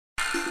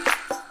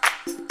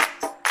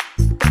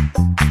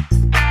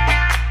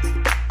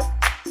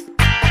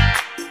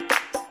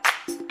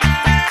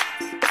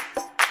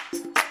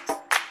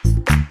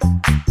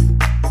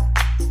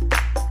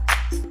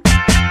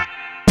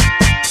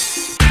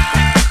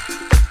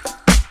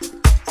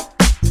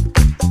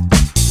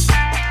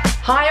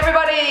Hi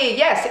everybody,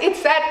 yes,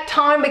 it's that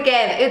time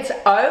again. It's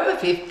over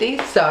 50,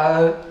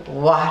 so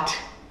what?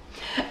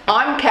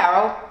 I'm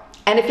Carol,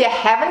 and if you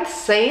haven't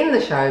seen the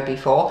show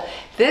before,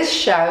 this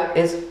show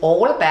is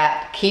all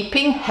about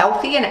keeping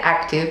healthy and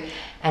active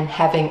and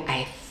having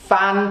a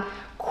fun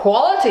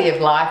quality of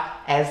life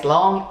as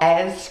long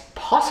as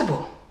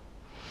possible.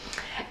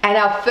 And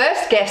our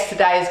first guest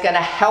today is going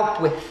to help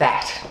with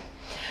that.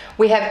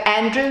 We have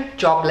Andrew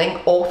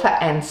Jobling, author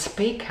and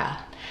speaker,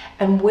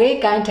 and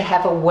we're going to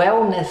have a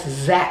wellness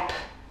zap.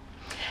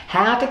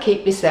 How to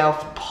keep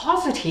yourself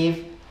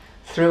positive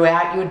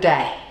throughout your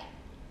day.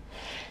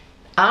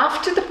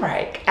 After the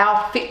break,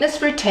 our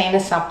fitness routine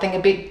is something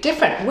a bit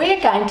different. We're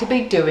going to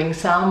be doing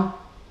some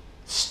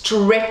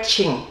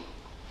stretching,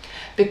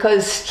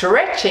 because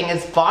stretching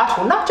is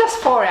vital, not just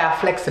for our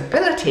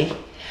flexibility,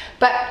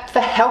 but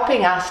for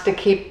helping us to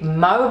keep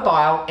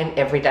mobile in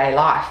everyday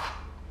life.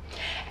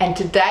 And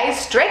today's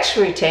stretch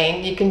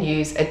routine, you can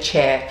use a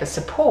chair for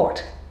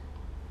support.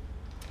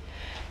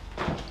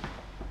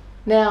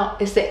 Now,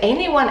 is there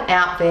anyone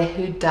out there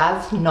who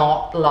does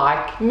not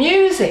like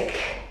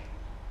music?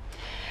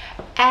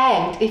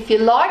 And if you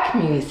like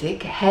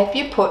music, have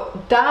you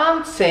put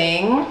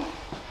dancing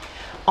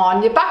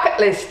on your bucket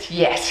list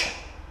yet?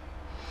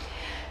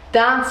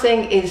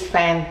 Dancing is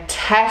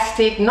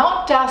fantastic,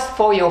 not just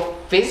for your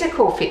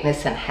physical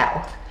fitness and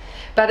health,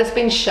 but it's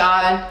been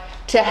shown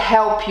to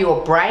help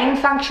your brain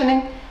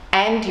functioning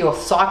and your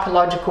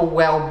psychological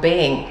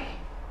well-being.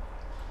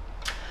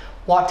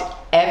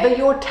 Whatever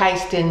your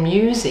taste in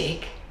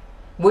music,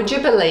 would you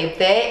believe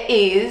there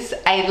is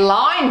a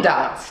line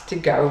dance to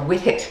go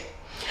with it?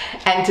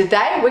 And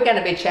today we're going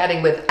to be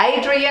chatting with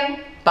Adrian,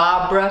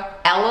 Barbara,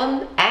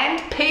 Alan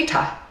and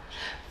Peter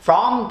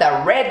from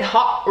the Red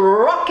Hot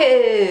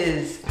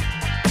Rockers.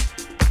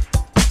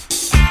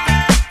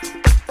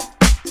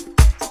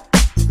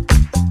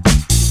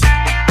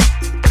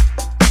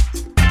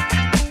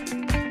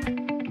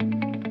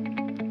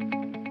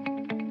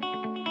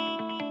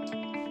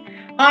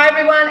 Hi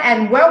everyone,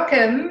 and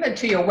welcome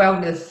to your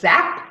Wellness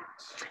Zap.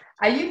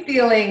 Are you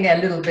feeling a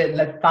little bit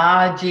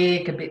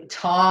lethargic, a bit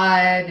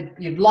tired?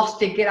 You've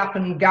lost your get up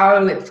and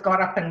go, it's got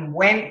up and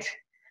went.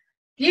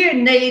 You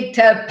need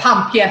to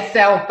pump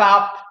yourself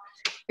up,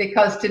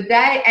 because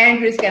today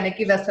Andrew's going to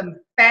give us some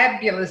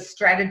fabulous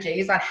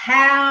strategies on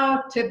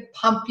how to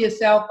pump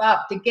yourself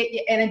up, to get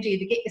your energy,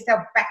 to get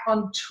yourself back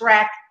on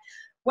track.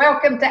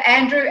 Welcome to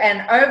Andrew,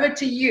 and over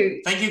to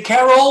you. Thank you,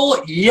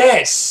 Carol.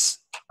 Yes.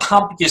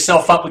 Pump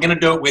yourself up. We're going to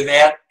do it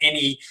without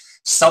any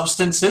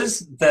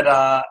substances that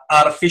are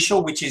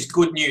artificial, which is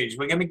good news.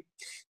 We're going to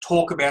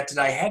talk about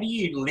today, how do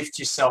you lift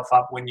yourself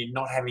up when you're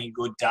not having a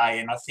good day?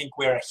 And I think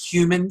we're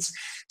humans,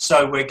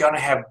 so we're going to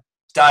have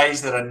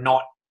days that are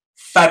not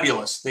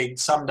fabulous.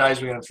 Some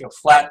days we're going to feel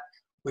flat,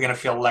 we're going to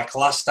feel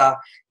lackluster,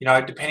 you know,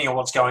 depending on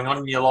what's going on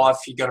in your life,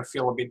 you're going to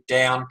feel a bit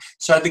down.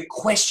 So the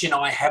question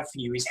I have for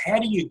you is, how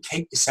do you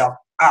keep yourself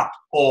up?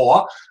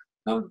 Or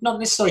not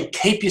necessarily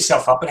keep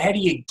yourself up, but how do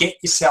you get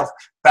yourself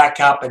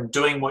back up and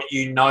doing what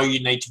you know you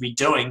need to be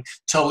doing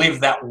to live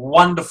that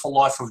wonderful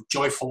life of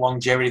joyful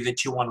longevity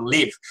that you want to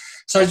live?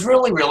 So it's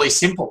really, really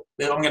simple.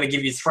 I'm going to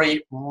give you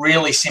 3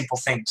 really simple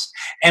things.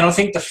 And I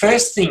think the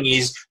first thing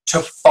is to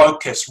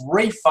focus,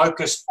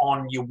 refocus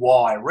on your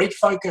why,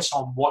 refocus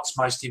on what's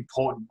most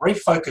important,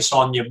 refocus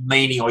on your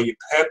meaning or your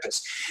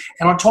purpose.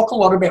 And I talk a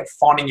lot about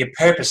finding your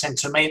purpose, and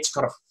to me it's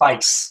got a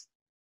face.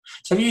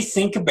 So if you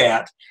think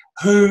about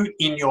who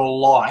in your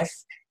life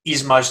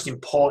is most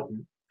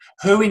important,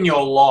 who in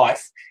your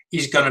life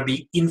is going to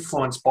be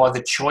influenced by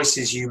the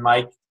choices you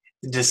make,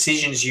 the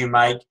decisions you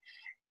make,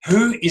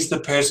 who is the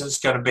person that's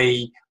going to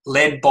be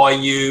led by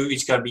you,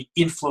 is going to be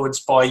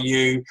influenced by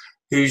you,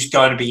 who's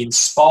going to be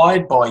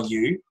inspired by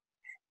you.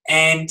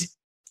 And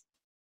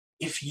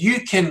if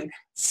you can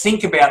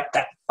think about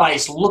that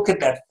face, look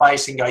at that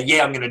face and go,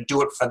 yeah, I'm going to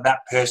do it for that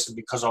person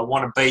because I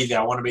want to be there.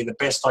 I want to be the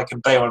best I can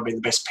be. I want to be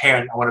the best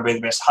parent. I want to be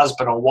the best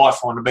husband or wife.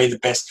 I want to be the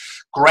best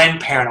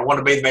grandparent. I want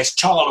to be the best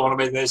child. I want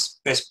to be the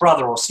best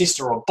brother or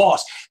sister or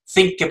boss.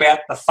 Think about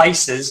the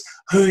faces,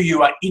 who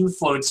you are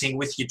influencing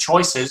with your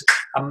choices.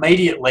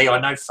 Immediately, I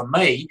know for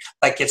me,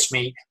 that gets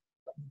me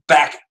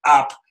back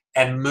up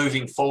and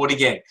moving forward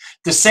again.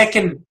 The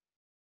second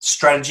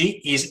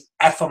strategy is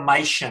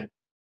affirmation.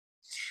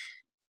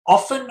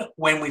 Often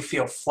when we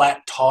feel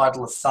flat, tired,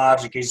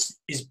 lethargic is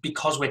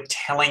because we're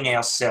telling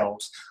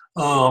ourselves,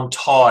 oh, I'm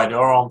tired,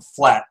 or I'm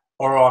flat,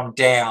 or I'm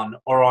down,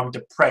 or I'm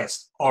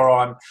depressed, or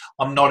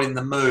I'm not in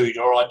the mood,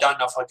 or I don't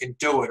know if I can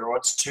do it, or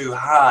it's too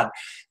hard.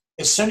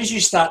 As soon as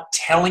you start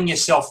telling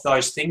yourself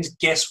those things,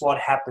 guess what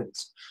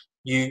happens?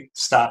 You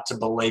start to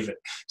believe it.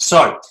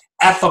 So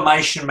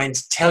affirmation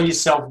means tell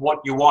yourself what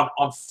you want.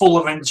 I'm full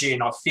of energy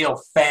and I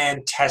feel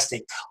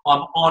fantastic.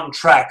 I'm on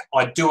track.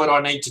 I do what I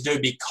need to do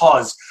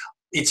because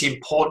it's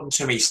important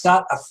to me.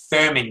 Start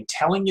affirming,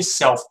 telling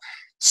yourself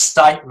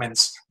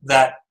statements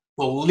that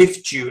will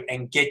lift you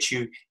and get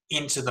you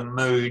into the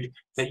mood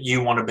that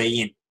you want to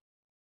be in.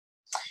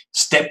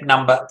 Step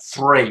number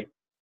 3,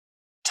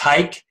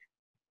 take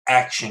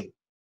action.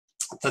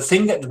 the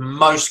thing that's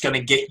most going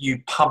to get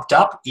you pumped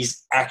up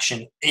is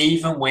action,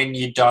 even when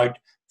you don't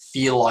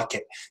feel like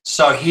it.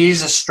 So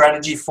here's a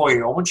strategy for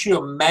you. I want you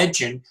to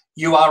imagine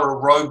you are a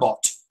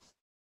robot.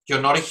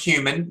 You're not a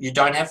human. You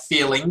don't have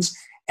feelings.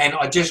 And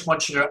I just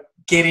want you to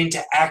get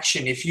into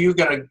action. If you're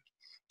going to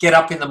get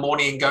up in the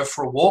morning and go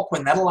for a walk,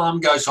 when that alarm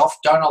goes off,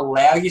 don't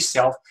allow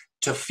yourself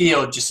to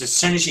feel just as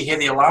soon as you hear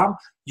the alarm,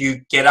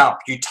 you get up,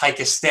 you take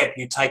a step,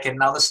 you take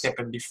another step,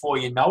 and before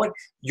you know it,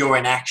 you're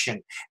in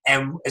action.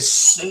 And as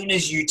soon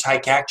as you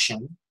take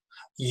action,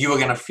 you are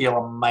going to feel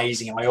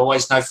amazing. I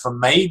always know for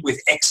me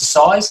with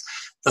exercise,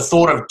 the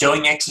thought of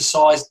doing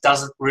exercise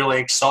doesn't really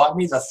excite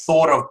me. The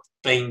thought of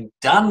being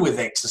done with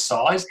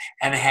exercise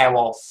and how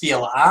I'll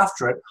feel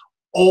after it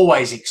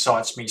always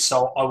excites me.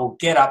 So I will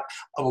get up,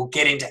 I will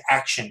get into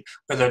action,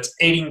 whether it's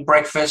eating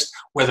breakfast,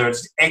 whether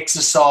it's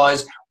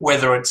exercise,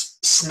 whether it's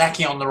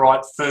snacking on the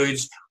right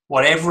foods,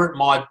 whatever it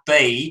might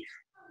be.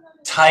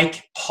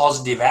 Take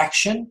positive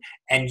action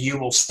and you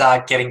will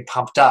start getting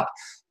pumped up.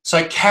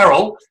 So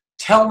Carol,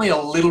 tell me a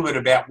little bit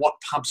about what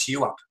pumps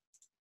you up.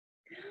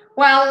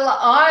 Well,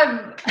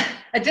 I'm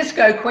a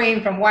disco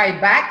queen from way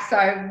back,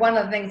 so one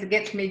of the things that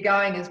gets me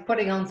going is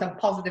putting on some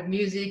positive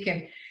music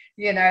and,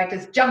 you know,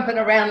 just jumping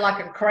around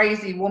like a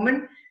crazy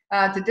woman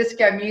to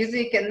disco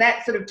music, and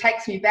that sort of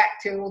takes me back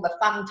to all the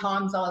fun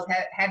times I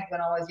had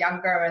when I was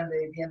younger and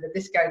the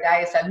disco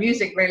days. So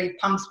music really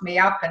pumps me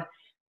up,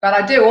 but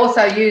I do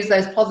also use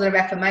those positive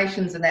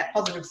affirmations and that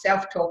positive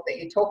self-talk that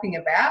you're talking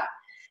about.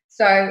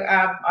 So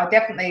I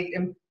definitely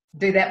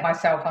do that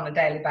myself on a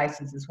daily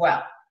basis as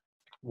well.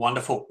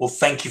 Wonderful. Well,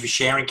 thank you for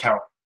sharing,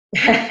 Carol.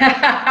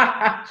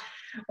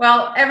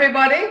 Well,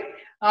 everybody,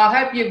 I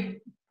hope you've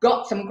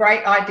got some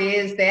great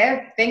ideas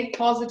there. Think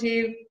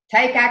positive,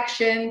 take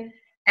action,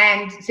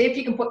 and see if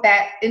you can put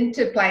that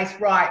into place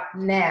right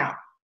now.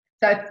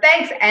 So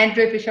thanks,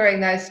 Andrew, for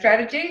sharing those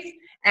strategies,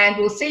 and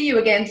we'll see you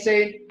again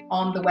soon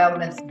on the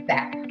Wellness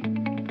Zap.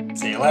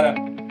 See you later.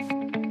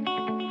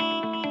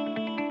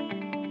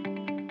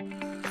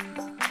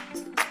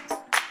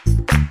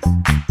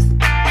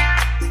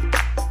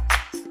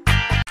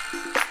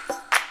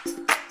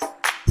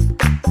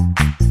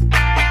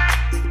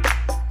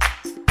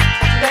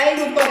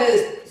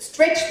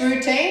 Stretch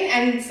routine,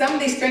 and some of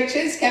these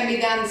stretches can be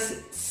done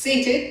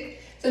seated.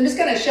 So I'm just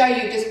going to show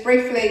you just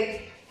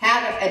briefly how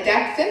to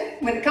adapt them.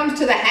 When it comes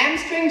to the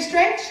hamstring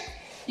stretch,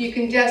 you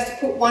can just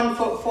put one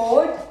foot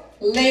forward,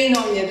 lean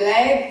on your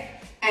leg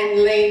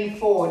and lean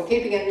forward,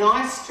 keeping a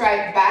nice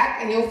straight back,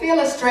 and you'll feel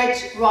a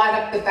stretch right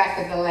up the back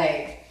of the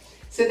leg.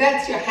 So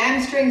that's your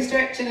hamstring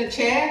stretch in a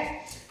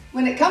chair.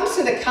 When it comes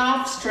to the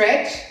calf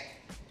stretch,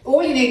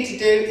 all you need to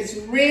do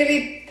is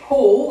really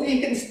pull.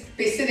 You can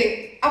be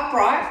sitting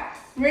upright.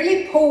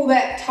 Really pull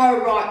that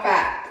toe right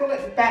back. Pull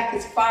it back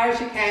as far as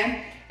you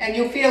can, and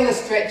you'll feel the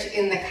stretch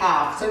in the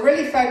calf. So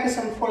really focus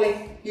on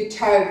pulling your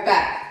toe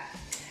back.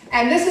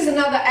 And this is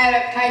another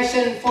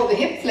adaptation for the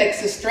hip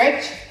flexor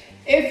stretch.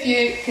 If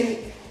you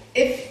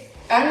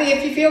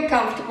feel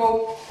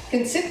comfortable,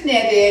 can sit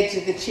near the edge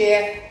of the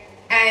chair,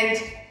 and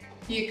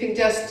you can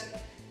just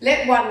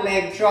let one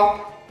leg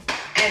drop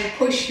and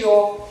push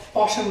your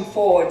bottom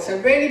forward. So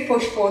really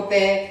push forward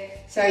there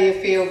so you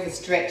feel the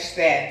stretch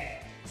there.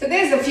 So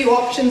there's a few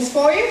options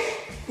for you.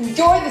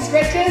 Enjoy the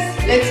stretches.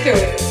 Let's do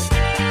it.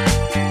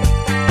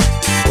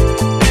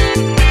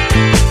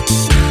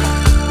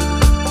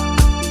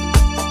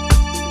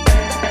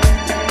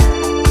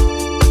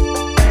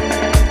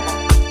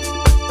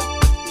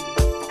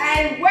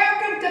 And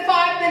welcome to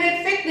 5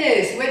 Minute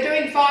Fitness. We're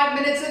doing 5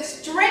 minutes of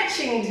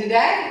stretching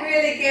today,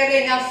 really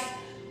getting us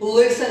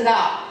loosened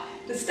up.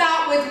 To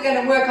start with, we're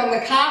going to work on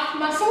the calf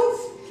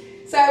muscles.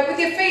 So with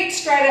your feet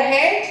straight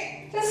ahead,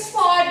 just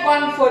slide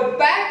one foot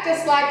back,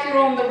 just like you're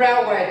on the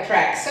railway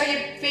track, so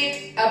your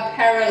feet are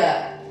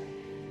parallel.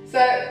 So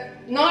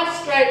nice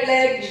straight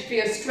legs for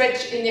your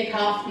stretch in your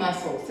calf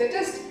muscles. So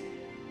just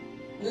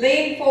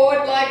lean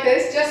forward like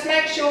this, just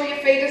make sure your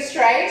feet are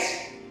straight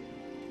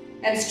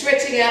and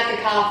stretching out the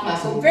calf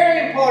muscle.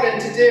 Very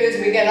important to do as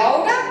we get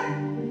older.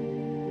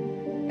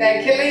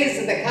 The Achilles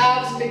and the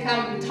calves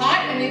become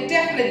tight, and you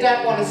definitely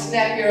don't want to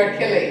snap your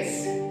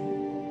Achilles.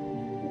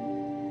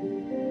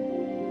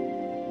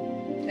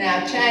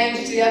 Now change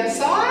to the other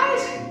side.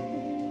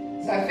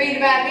 So feet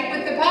about hip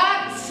width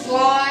apart,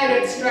 slide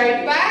it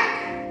straight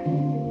back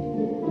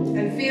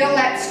and feel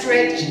that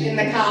stretch in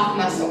the calf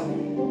muscle.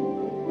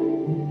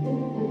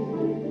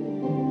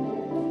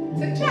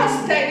 So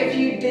just take a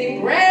few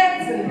deep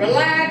breaths and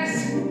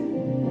relax.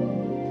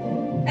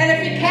 And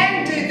if you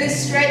can do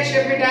this stretch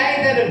every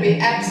day, that would be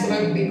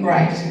absolutely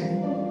great.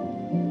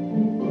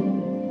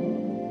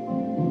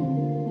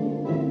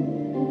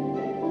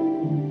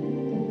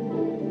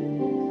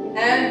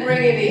 And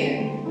bring it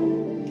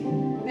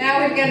in. Now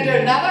we're going to do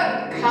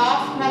another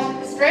calf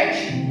muscle stretch.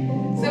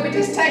 So we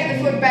just take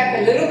the foot back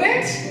a little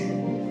bit,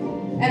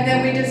 and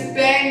then we just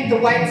bend the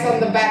weights on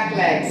the back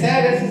leg. So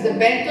this is a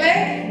bent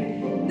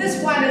leg.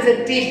 This one is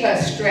a deeper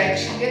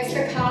stretch. Gets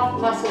the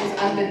calf muscles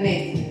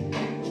underneath.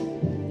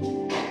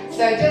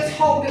 So just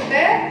hold it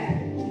there.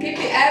 Keep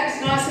the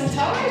abs nice and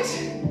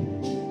tight.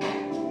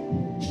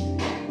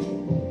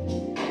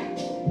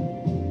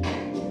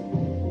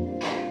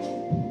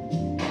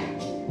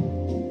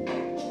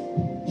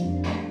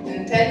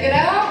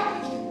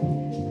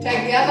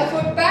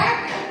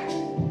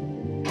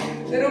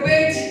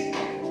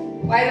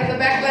 Weight on the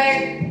back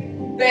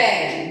leg,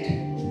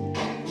 bend.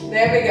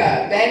 There we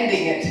go,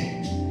 bending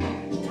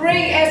it. 3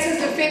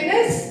 S's of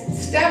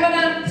fitness: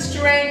 stamina,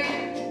 strength,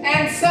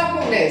 and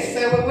suppleness.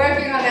 So we're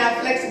working on our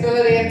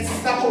flexibility and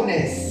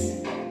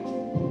suppleness.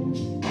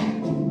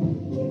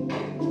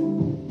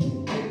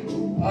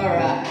 All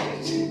right.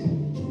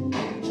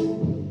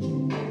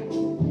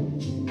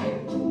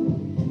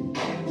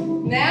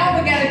 Now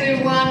we're going to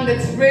do one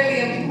that's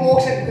really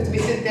important because we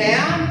sit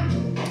down.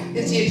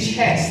 It's your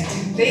chest.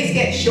 These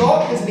get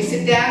short because we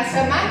sit down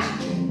so much.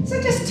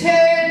 So just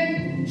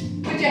turn,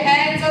 put your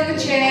hands on the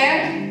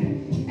chair,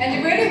 and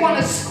you really want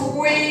to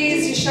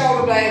squeeze your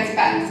shoulder blades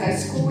back.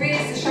 So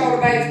squeeze the shoulder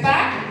blades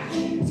back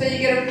so you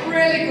get a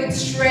really good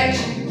stretch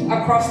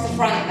across the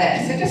front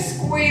there. So just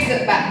squeeze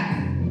it back.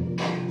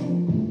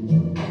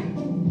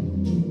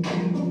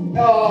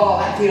 Oh,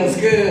 that feels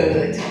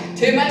good.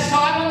 Too much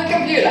time on the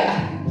computer.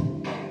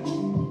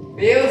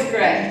 Feels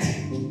great.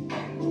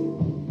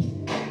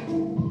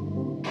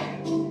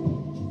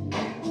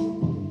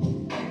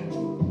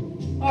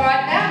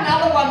 Alright, now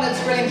another one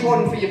that's really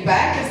important for your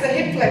back is the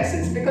hip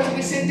flexors, because if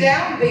you sit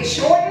down, these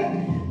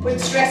shorten, put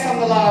stress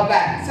on the lower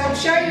back. So I'll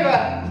show you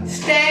a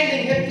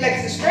standing hip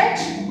flexor stretch.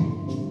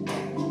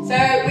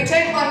 So we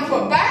take one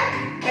foot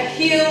back, the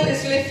heel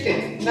is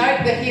lifted.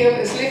 Note the heel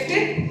is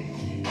lifted.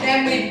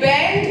 Then we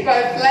bend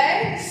both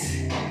legs,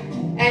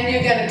 and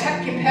you're going to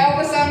tuck your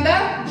pelvis under,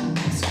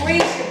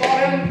 squeeze your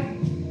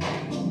bottom,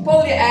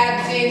 pull your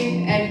abs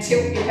in, and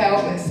tilt your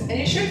pelvis. And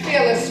you should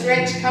feel a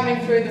stretch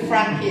coming through the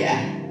front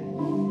here.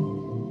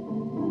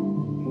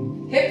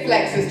 Hip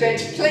flexor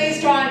stretch.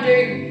 Please try and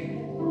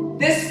do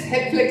this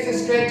hip flexor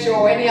stretch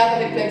or any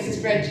other hip flexor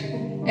stretch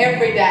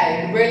every day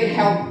and really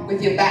help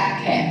with your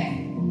back care.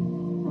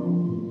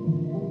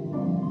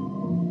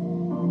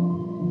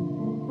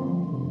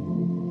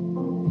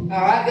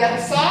 Alright, the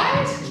other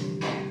side.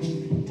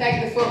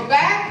 Take the foot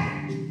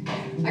back.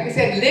 Like I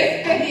said,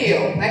 lift the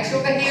heel. Make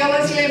sure the heel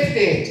is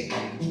lifted.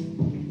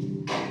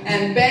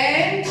 And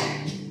bend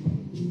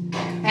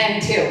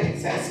and tilt.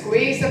 So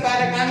squeeze the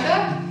buttock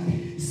under.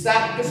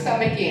 Suck the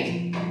stomach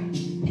in.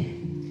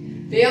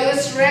 Feel the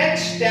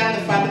stretch down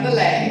the front of the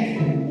leg.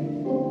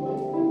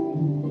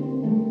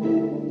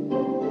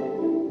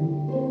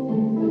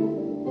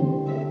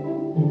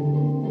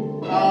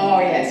 Oh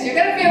yes, you're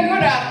going to feel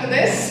good after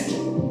this.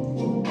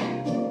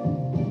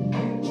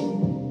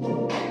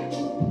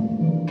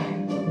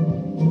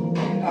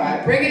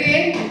 Alright, bring it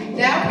in.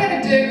 Now we're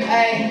going to do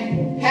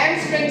a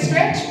hamstring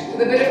stretch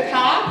with a bit of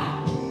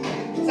calf.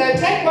 So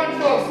take one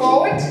foot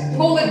forward,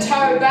 pull the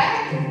toe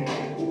back.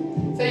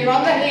 So you're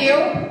on the heel.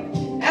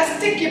 Now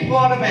stick your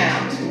bottom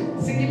out.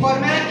 Stick your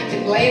bottom out. You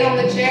can lean on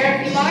the chair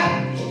if you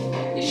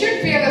like. You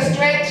should feel a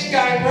stretch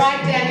going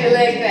right down your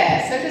leg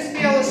there. So just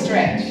feel the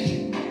stretch.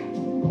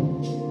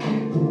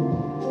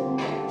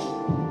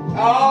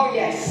 Oh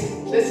yes,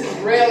 this is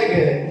really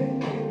good.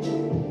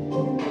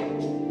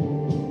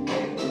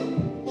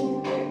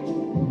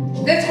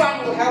 This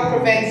one will help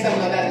prevent some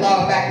of that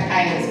lower back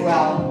pain as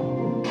well.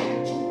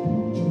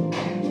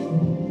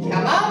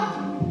 Come up.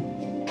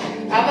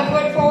 Other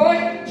foot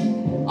forward.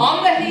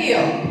 On the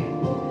heel.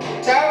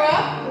 Toe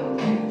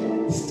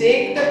up.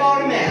 Stick the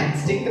bottom out.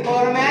 Stick the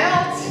bottom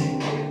out.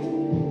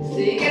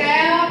 Stick it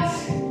out.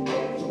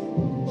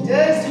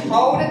 Just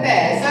hold it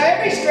there. So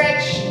every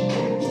stretch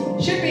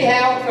should be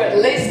held for at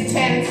least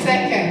 10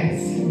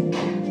 seconds.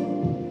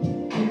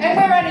 And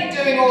we're only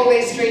doing all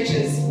these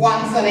stretches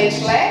once on each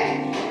leg.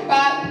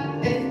 But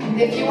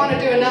if you want to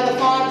do another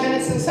 5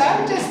 minutes or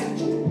so, just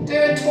do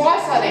it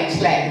twice on each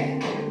leg.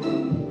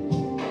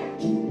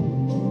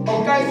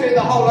 Or go through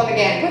the whole lot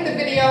again. Put the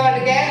video on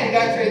again and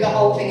go through the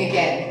whole thing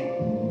again.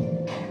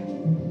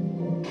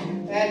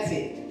 That's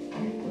it.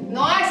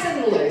 Nice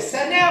and loose. So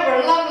now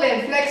we're lovely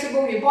and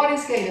flexible. Your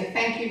body's going to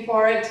thank you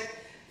for it.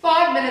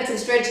 5 minutes of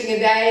stretching a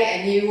day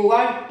and you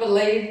won't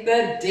believe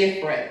the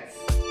difference.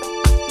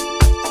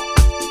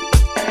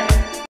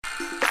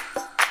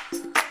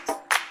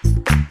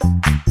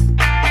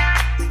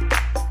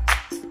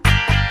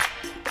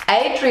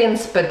 Adrian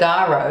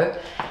Spadaro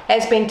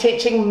has been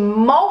teaching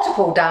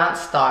multiple dance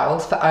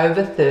styles for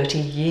over 30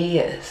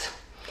 years.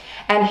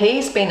 And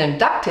he's been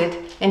inducted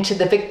into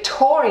the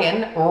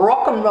Victorian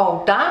Rock and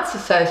Roll Dance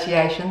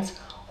Association's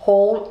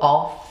Hall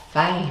of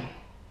Fame.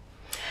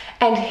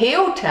 And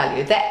he'll tell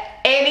you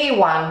that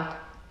anyone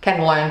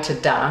can learn to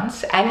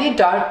dance and you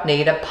don't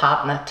need a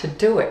partner to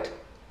do it.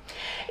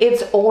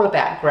 It's all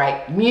about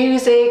great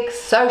music,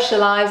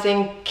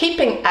 socializing,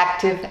 keeping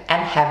active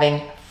and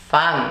having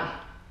fun.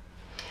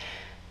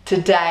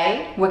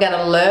 Today we're going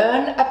to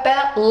learn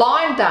about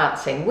line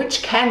dancing,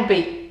 which can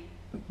be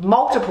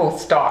multiple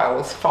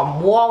styles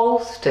from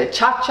waltz to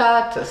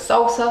cha-cha to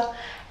salsa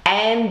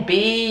and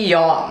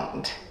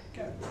beyond.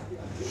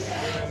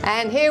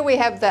 And here we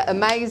have the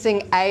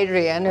amazing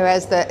Adrian, who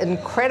has the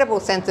incredible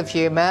sense of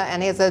humour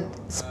and he has a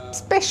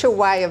special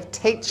way of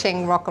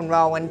teaching rock and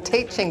roll and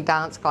teaching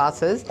dance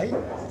classes.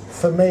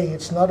 For me,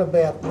 it's not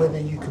about whether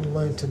you can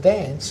learn to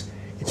dance,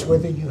 it's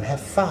whether you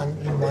have fun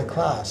in my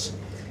class.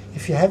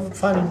 If you have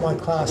fun in my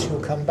class,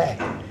 you'll come back.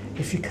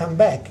 if you come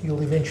back,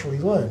 you'll eventually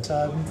learn.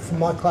 So for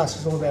my class,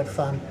 it's all about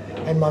fun.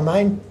 And my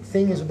main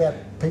thing is about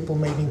people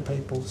meeting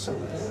people.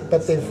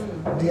 But the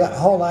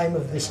whole aim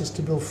of this is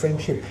to build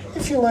friendship.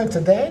 If you learn to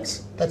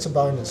dance, that's a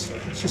bonus.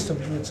 It's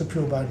a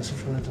pure bonus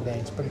if you learn to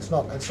dance, but it's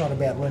not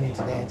about learning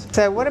to dance.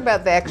 So what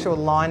about the actual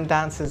line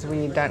dances where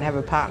you don't have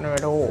a partner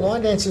at all?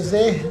 Line dances,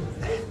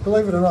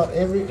 believe it or not,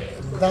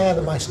 they are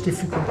the most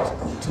difficult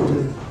to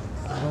do.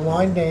 The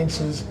line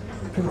dances,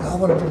 people go, I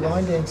want to do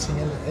line dancing,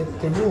 and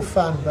they're real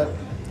fun, but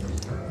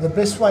the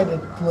best way to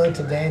learn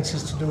to dance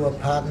is to do a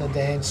partner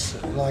dance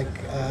like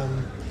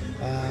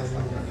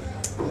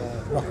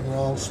rock and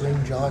roll, swing,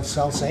 jive,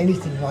 salsa,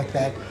 anything like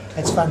that.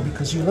 It's fun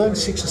because you learn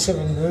 6 or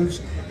 7 moves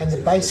and the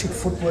basic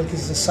footwork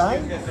is the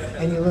same,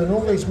 and you learn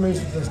all these moves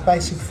with this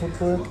basic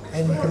footwork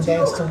and you can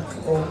dance them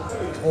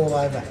all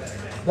over.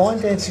 Line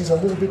dance is a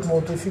little bit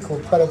more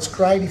difficult, but it's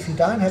great if you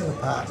don't have a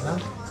partner.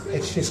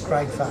 It's just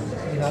great fun,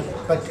 you know.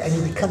 And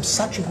you become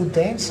such a good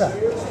dancer.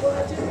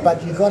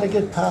 But you've got to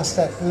get past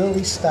that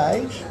early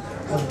stage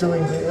of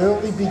doing the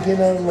early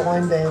beginner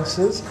line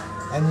dances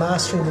and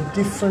mastering the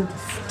different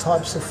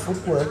types of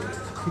footwork,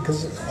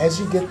 because as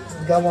you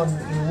go on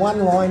in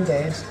one line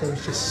dance,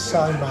 there's just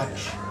so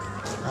much,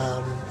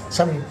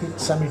 so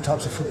many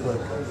types of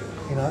footwork,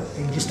 you know,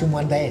 just in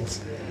one dance.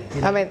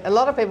 You know? I mean, a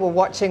lot of people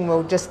watching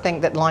will just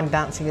think that line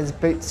dancing is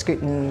boot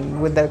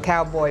scooting with the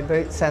cowboy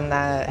boots and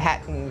the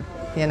hat, and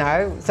you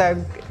know. So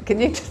can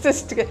you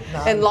just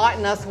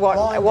enlighten us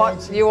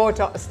what your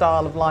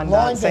style of line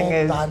dancing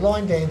is? No,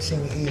 line dancing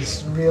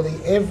is really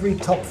every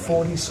top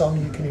 40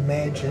 song you can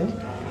imagine,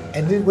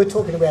 and we're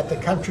talking about the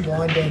Country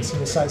Line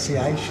Dancing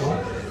Association.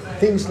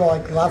 Things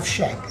like Love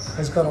Shack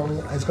has got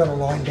a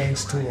line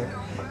dance to it.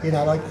 You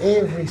know, like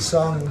every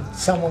song,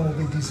 someone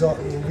will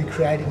be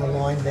creating a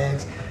line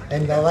dance,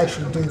 and they'll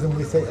actually do them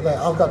with it.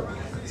 I've got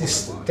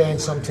this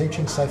dance I'm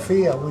teaching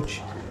Sophia,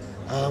 which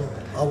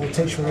I will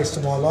teach for the rest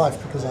of my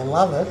life because I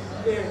love it.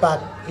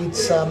 But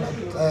it's a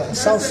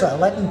salsa, a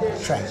Latin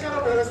track,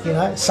 you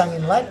know, sung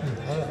in Latin.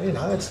 You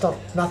know, it's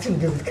nothing to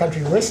do with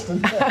country and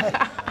western.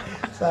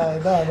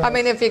 So, no. I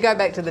mean, if you go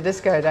back to the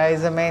disco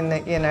days, I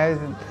mean, you know,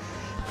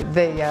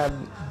 the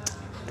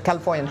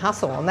Californian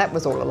Hustle, and that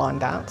was all a line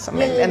dance. I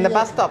mean, and the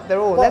bus stop,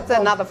 that's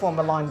another form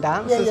of line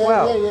dance as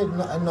well.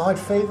 Yeah. Night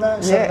Fever,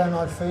 Saturday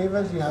Night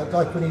Fever. You know,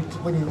 like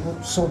when you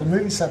saw the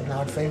movie Saturday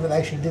Night Fever, they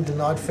actually did the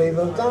Night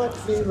Fever,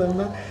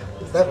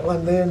 that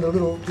one there, and the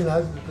little, you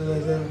know,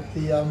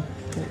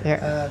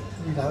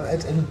 you know,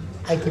 and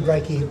achy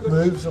breaky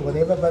moves or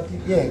whatever. But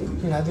yeah,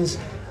 you know, there's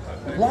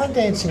line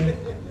dancing.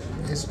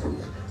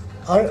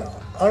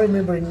 I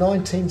remember in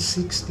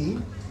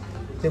 1960.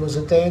 There was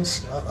a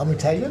dance, I'm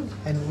Italian,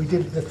 and we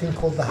did the thing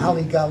called the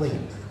Hully Gully,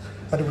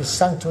 but it was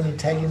sung to an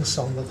Italian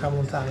song, the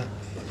Tramontana.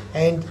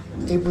 And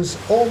it was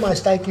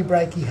almost achy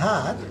breaky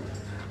hard,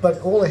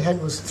 but all it had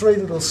was 3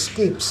 little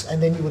skips,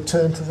 and then you would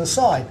turn to the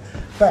side.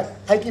 But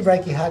achy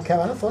breaky hard came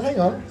on, I thought,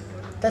 hang on,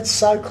 that's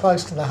so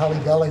close to the Hully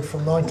Gully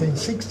from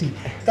 1960.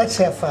 That's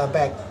how far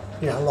back,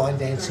 you know, line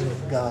dancing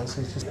goes.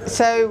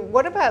 So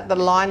what about the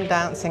line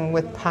dancing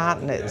with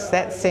partners?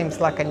 That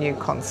seems like a new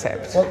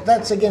concept. Well,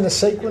 that's again a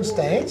sequence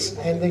dance,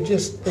 and they're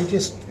just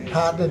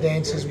partner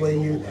dances where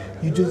you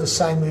do the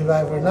same move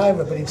over and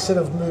over, but instead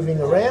of moving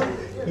around,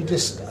 you're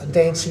just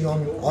dancing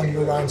on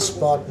your own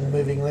spot and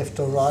moving left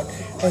or right,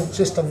 and it's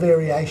just a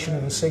variation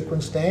of a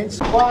sequence dance.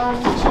 1,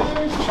 2,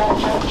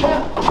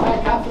 cha-cha-cha,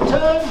 back half a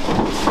turn,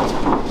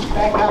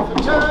 back half a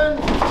turn,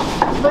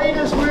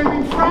 leaders move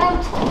in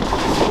front,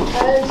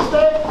 and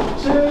step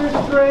 2,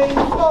 3,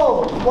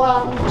 4.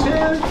 1, 2,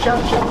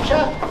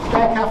 cha-cha-cha,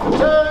 back half a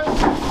turn,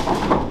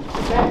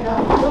 back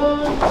half a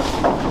turn,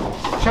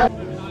 cha.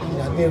 You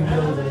know, they're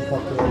really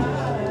popular, you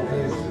know.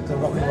 The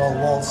rock and roll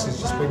waltz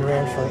has just been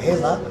around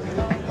forever,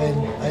 and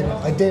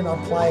I dare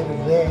not play it in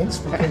dance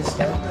because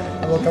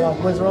they'll come up,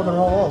 where's the rock and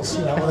roll waltz?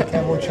 You know, or the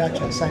cowboy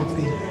cha-cha, same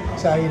thing.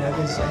 So, you know,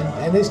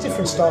 there's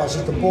different styles.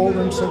 There's the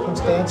ballroom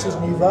sequence dances,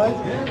 nouveau,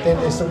 then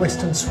there's the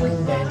western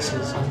swing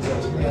dances, and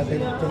you know,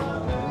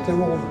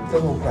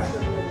 they're all great.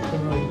 They're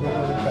really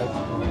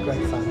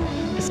great fun.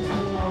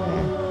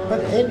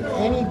 But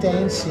any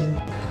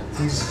dancing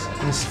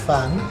is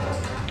fun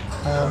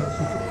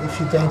if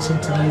you're dancing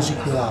to music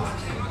you love.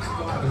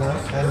 You know,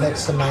 and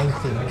that's the main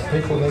thing.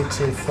 People need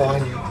to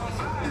find,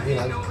 you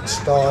know,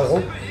 style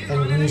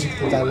and music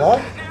that they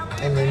like,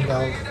 and then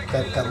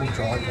that will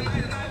drive them.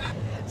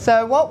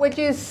 So what would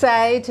you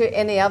say to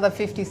any other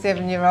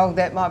 57-year-old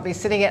that might be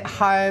sitting at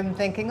home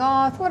thinking, oh,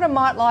 I thought I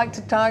might like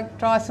to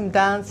try some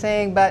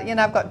dancing, but, you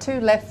know, I've got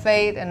 2 left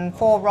feet and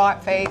 4 right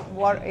feet.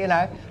 What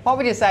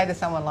would you say to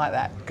someone like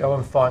that? Go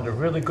and find a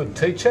really good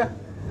teacher,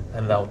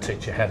 and they'll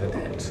teach you how to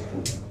dance.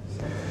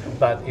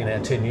 But in our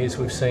 10 years,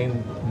 we've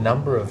seen a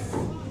number of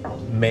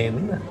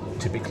men,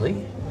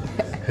 typically,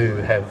 who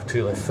have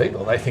 2 left feet,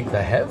 or they think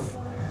they have,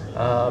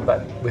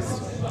 but with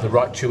the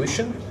right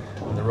tuition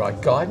and the right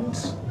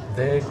guidance,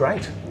 they're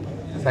great.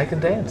 They can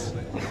dance.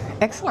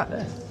 Excellent.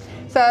 Yeah.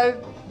 So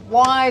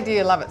why do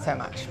you love it so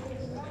much?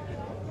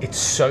 It's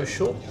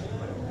social.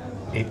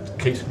 It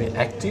keeps me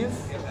active.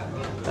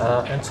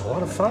 and it's a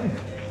lot of fun.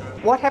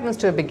 What happens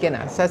to a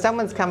beginner? So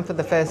someone's come for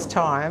the first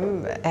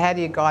time, how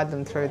do you guide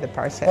them through the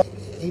process?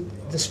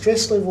 The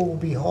stress level will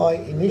be high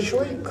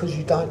initially because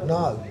you don't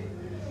know.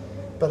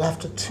 But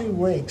after 2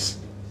 weeks,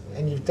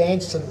 and you've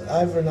danced it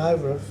over and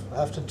over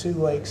after 2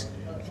 weeks,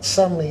 it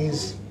suddenly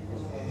is,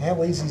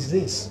 how easy is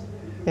this?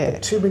 Yeah.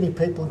 But too many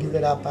people give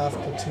it up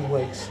after 2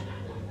 weeks,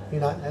 you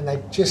know, and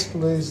they just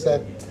lose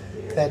that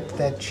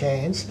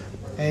chance.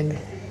 And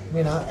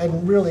you know,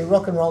 and really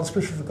rock and roll,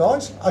 especially for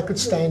guys, I could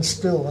stand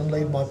still and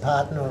lead my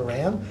partner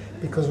around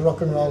because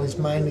rock and roll is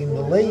mainly in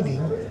the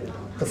leading.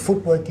 The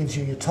footwork gives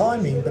you your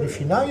timing, but if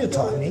you know your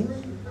timing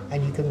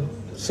and you can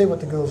see what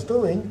the girl's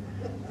doing,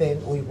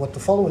 then, or what the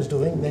follower's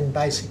doing, then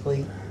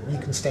basically you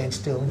can stand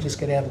still and just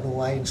get out of the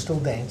way and still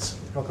dance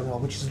rock and roll,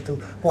 which is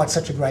why it's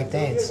such a great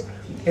dance.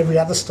 Every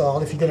other style,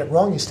 if you get it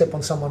wrong, you step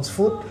on someone's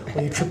foot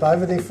or you trip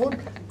over their foot.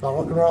 Like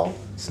rock and roll,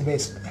 it's the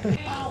best.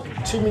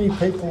 Too many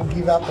people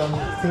give up on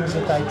things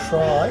that they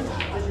try,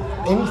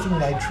 anything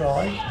they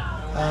try,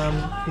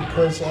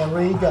 because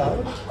our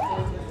ego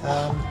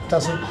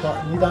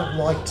we don't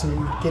like to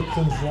get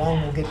things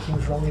wrong or get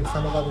things wrong in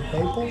front of other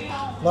people.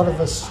 A lot of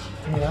us,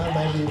 you know,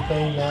 maybe have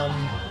been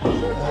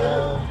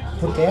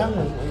put down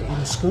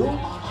in school,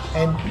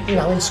 and you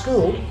know, in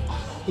school,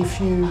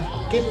 if you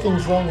get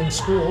things wrong in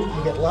school,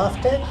 you get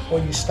laughed at, or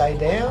you stay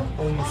down,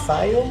 or you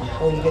fail,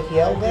 or you get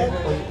yelled at,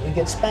 or you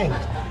get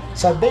spanked.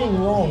 So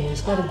being wrong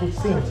is not a good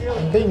thing,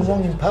 and being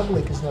wrong in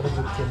public is not a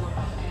good thing.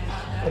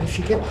 But if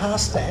you get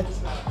past that,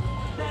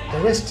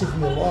 the rest of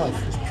your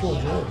life is pure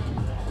joy.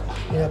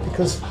 You know,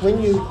 because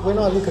when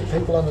I look at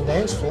people on the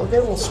dance floor,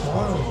 they're all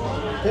smiling,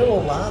 they're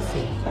all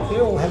laughing,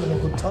 they're all having a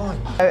good time.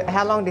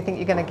 How long do you think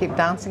you're going to keep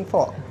dancing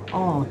for?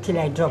 Oh, till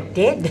I drop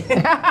dead.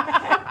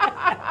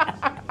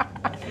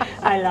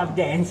 I love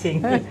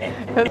dancing.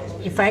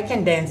 If I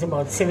can dance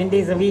about 7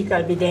 days a week,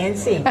 I'll be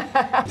dancing.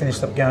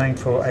 Finished up going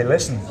for a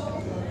lesson,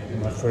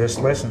 my first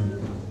lesson.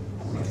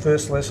 My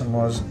first lesson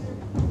was,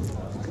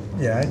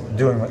 yeah,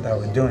 doing what they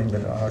were doing,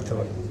 but I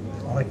thought,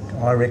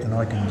 I reckon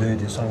I can do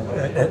this.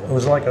 It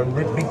was like a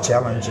big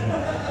challenge, and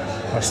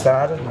I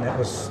started, and it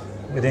was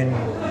within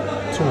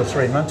 2 or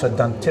 3 months I'd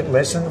done 10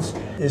 lessons.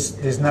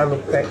 There's no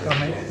look back.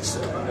 I mean,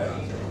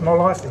 my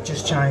life has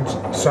just changed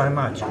so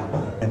much,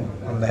 and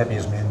I'm the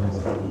happiest man in the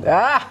world.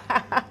 Ah,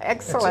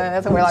 excellent.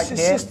 That's what we like to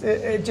hear.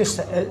 It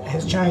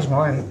has changed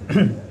my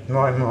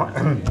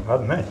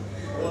pardon me,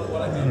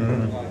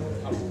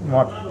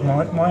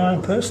 my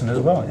own person as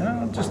well. You know,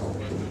 I'm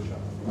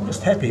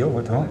just happy all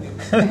the time.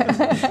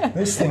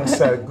 This thing's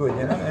so good,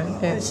 you know,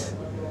 and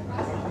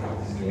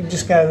you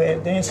just go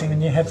out dancing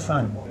and you have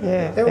fun.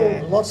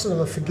 Yeah. Lots of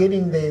them are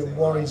forgetting their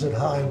worries at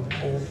home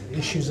or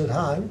issues at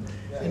home,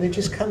 and they're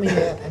just coming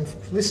out and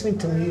listening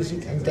to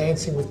music and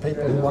dancing with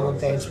people who want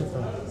to dance with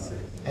them.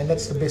 And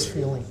that's the best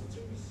feeling.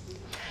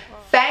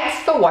 Thanks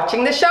for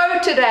watching the show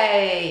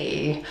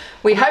today.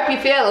 We hope you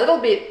feel a little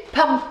bit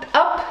pumped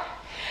up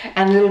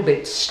and a little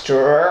bit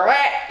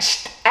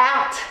stretched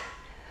out.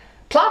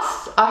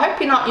 Plus, I hope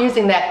you're not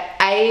using that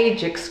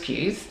age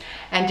excuse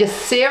and just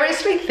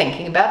seriously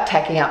thinking about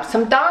taking up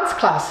some dance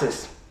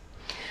classes.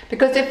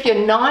 Because if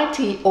you're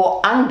 90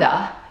 or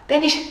under,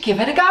 then you should give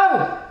it a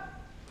go.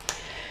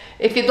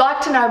 If you'd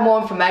like to know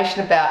more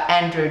information about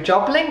Andrew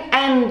Jobling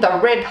and the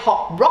Red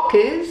Hot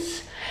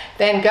Rockers,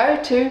 then go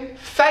to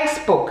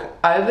Facebook,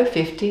 Over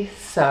 50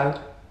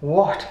 So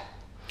What.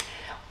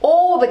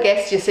 All the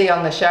guests you see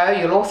on the show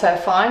you'll also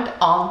find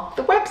on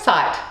the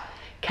website,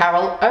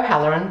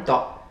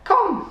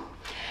 carolohalloran.com.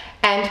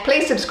 And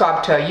please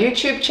subscribe to our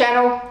YouTube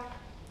channel.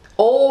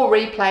 All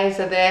replays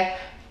are there,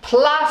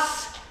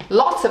 plus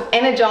lots of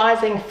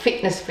energizing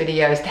fitness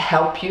videos to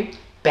help you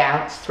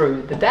bounce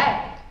through the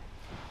day.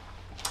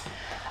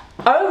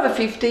 Over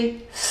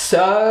 50,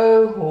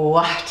 so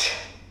what?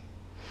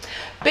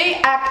 Be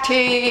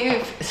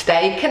active,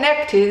 stay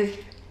connected,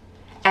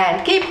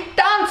 and keep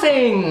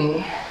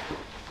dancing.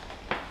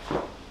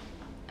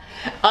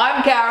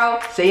 I'm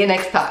Carol. See you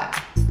next time.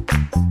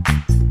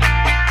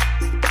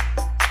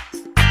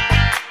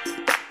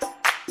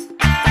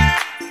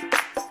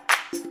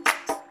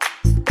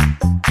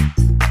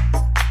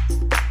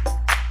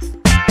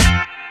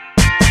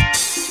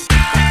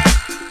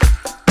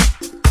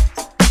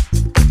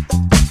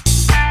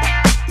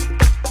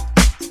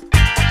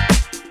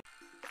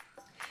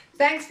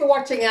 Thanks for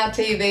watching our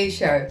TV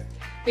show.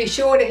 Be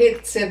sure to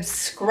hit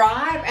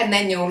subscribe and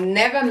then you'll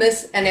never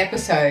miss an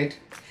episode.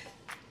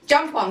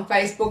 Jump on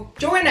Facebook,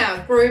 join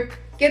our group,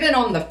 get in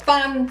on the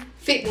fun,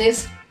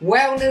 fitness,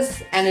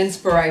 wellness and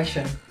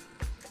inspiration.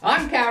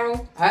 I'm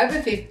Carol,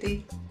 over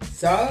 50,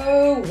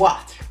 so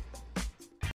what?